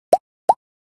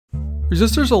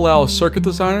Resistors allow a circuit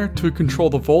designer to control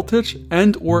the voltage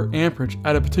and or amperage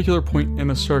at a particular point in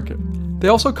a circuit. They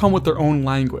also come with their own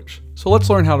language, so let's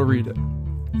learn how to read it.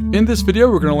 In this video,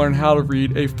 we're going to learn how to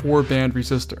read a 4-band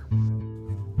resistor.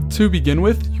 To begin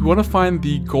with, you want to find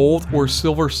the gold or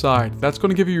silver side. That's going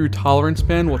to give you your tolerance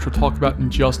band, which we'll talk about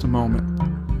in just a moment.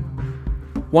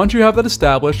 Once you have that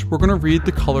established, we're going to read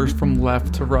the colors from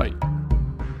left to right.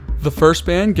 The first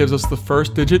band gives us the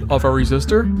first digit of our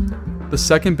resistor. The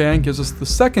second band gives us the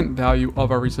second value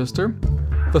of our resistor.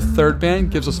 The third band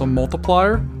gives us a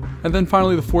multiplier. And then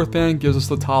finally the fourth band gives us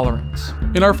the tolerance.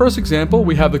 In our first example,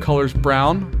 we have the colors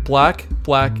brown, black,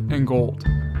 black, and gold.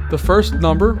 The first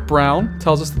number, brown,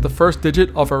 tells us that the first digit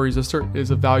of our resistor is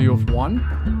a value of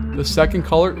 1. The second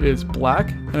color is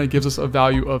black, and it gives us a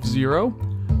value of 0.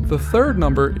 The third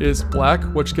number is black,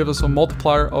 which gives us a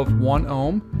multiplier of 1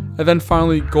 ohm. And then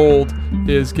finally gold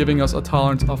is giving us a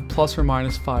tolerance of plus or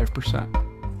minus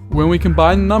 5%. When we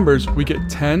combine the numbers, we get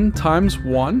 10 times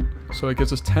 1, so it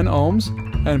gives us 10 ohms,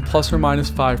 and plus or minus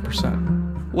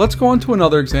 5%. Let's go on to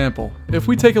another example. If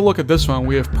we take a look at this one,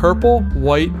 we have purple,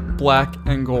 white, black,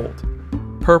 and gold.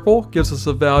 Purple gives us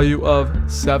a value of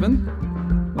 7,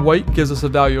 white gives us a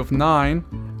value of 9,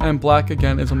 and black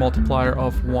again is a multiplier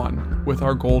of 1, with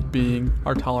our gold being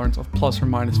our tolerance of plus or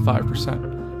minus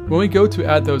 5%. When we go to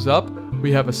add those up,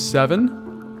 we have a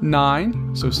 7,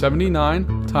 9, so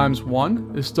 79 times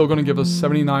 1 is still going to give us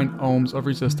 79 ohms of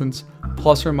resistance,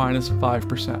 plus or minus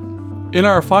 5%. In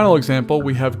our final example,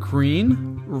 we have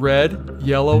green, red,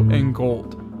 yellow, and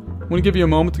gold. I'm going to give you a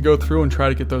moment to go through and try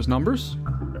to get those numbers.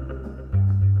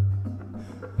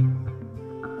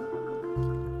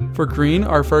 For green,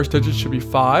 our first digit should be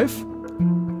 5.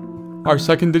 Our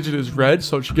second digit is red,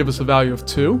 so it should give us a value of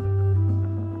 2.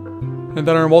 And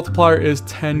then our multiplier is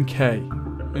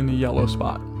 10K in the yellow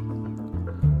spot.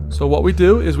 So what we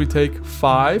do is we take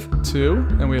 5, 2,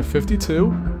 and we have 52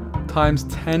 times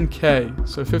 10K.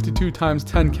 So 52 times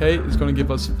 10K is going to give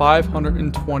us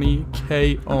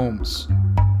 520K ohms,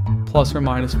 plus or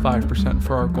minus 5%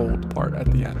 for our gold part at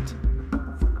the end.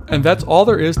 And that's all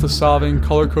there is to solving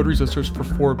color code resistors for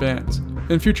 4 bands.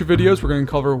 In future videos, we're going to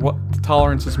cover what the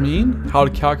tolerances mean, how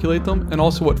to calculate them, and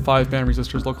also what 5-band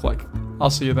resistors look like. I'll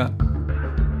see you then.